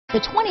The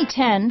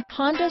 2010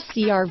 Honda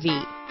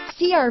CR-V.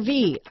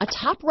 CR-V, a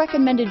top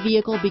recommended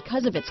vehicle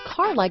because of its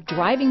car-like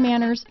driving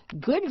manners,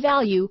 good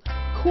value,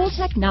 cool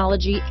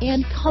technology,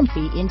 and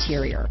comfy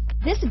interior.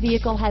 This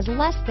vehicle has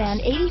less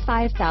than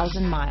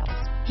 85,000 miles.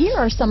 Here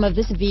are some of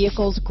this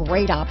vehicle's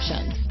great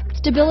options: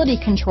 stability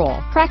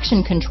control,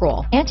 traction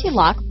control,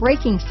 anti-lock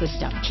braking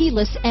system,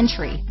 keyless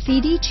entry,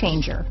 CD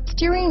changer,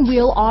 steering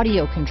wheel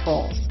audio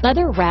controls,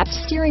 leather-wrapped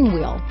steering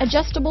wheel,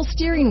 adjustable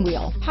steering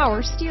wheel,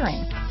 power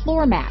steering,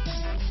 floor mats,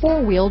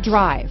 four-wheel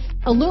drive,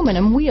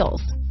 aluminum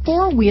wheels,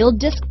 four-wheel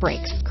disc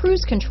brakes,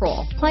 cruise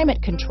control,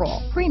 climate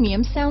control,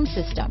 premium sound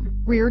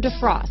system, rear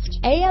defrost,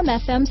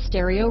 AM/FM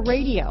stereo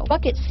radio,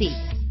 bucket seats.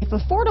 If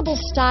affordable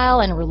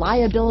style and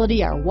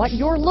reliability are what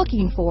you're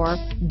looking for,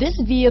 this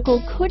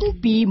vehicle couldn't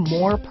be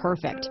more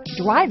perfect.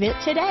 Drive it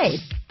today.